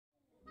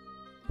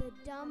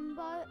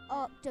Dumbo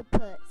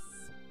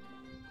octopus.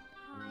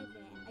 Hi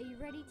there, are you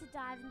ready to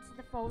dive into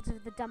the folds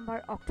of the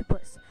Dumbo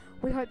octopus?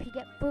 We hope you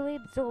get fully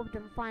absorbed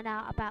and find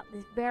out about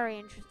this very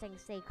interesting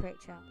sea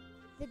creature.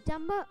 The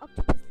Dumbo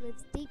octopus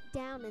lives deep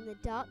down in the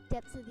dark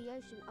depths of the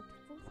ocean, up to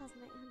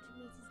 4,800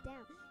 meters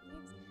down. It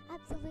lives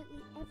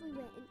absolutely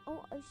everywhere in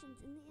all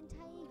oceans in the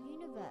entire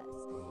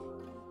universe.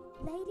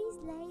 Ladies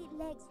lay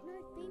eggs, no,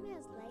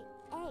 females lay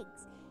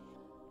eggs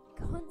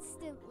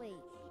constantly.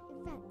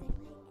 In fact, they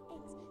lay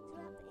eggs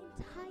throughout the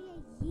entire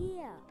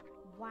year.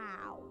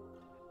 Wow.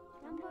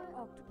 Dumbo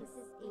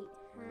octopuses eat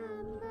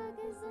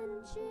hamburgers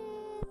and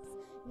chips.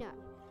 No,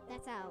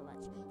 that's our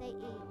lunch. They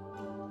eat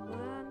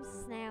Worms,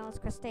 snails,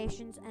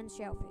 crustaceans, and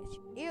shellfish.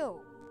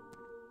 Ew!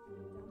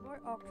 Dumbo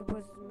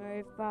octopuses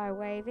move by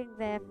waving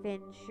their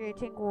fins,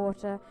 shooting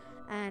water,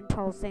 and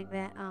pulsing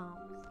their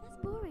arms. That's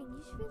boring.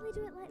 You should really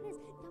do it like this.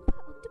 Dumbo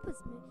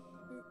octopus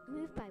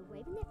move by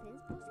waving their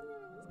fins, pulsing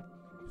their arms,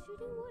 and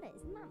shooting water.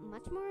 Isn't that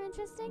much more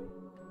interesting?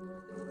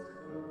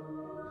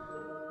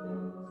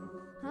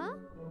 Huh?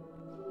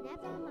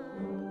 Never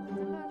mind.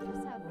 Dumbo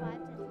octopus have 5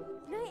 tentacles.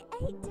 No,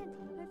 8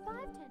 tentacles. No, 5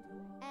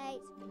 tentacles.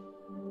 8.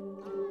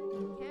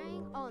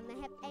 Carrying on, they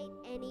have 8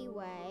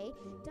 anyway.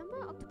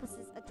 Dumbo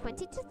octopuses are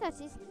 20 to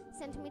 30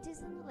 centimeters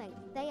in length.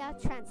 They are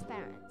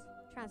transparent.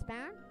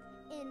 Transparent?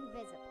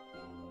 Invisible.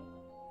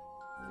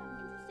 Some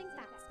interesting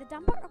facts. The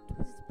Dumbo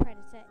octopus's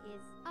predator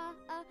is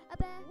A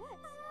bear. What?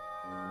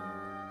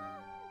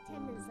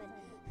 10 minutes later.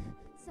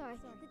 Sorry.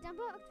 The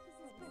Dumbo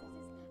octopus's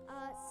predators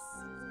are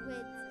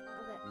squids,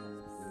 other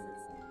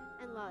octopuses,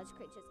 and large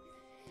creatures.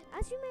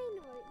 As you may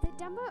know,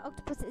 the Dumbo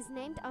octopus is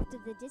named after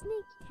the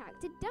Disney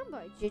character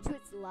Dumbo due to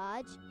its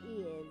large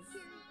ears.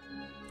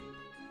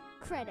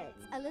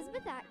 Credits: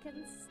 Elizabeth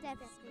Atkins, Stef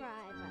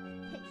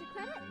Scriber. Picture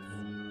credits.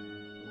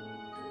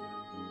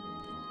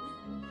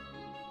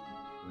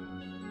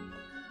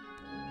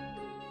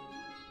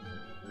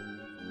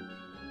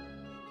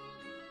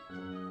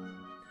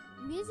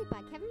 Music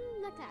by Kevin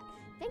McLeod.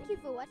 Thank you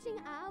for watching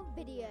our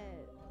video.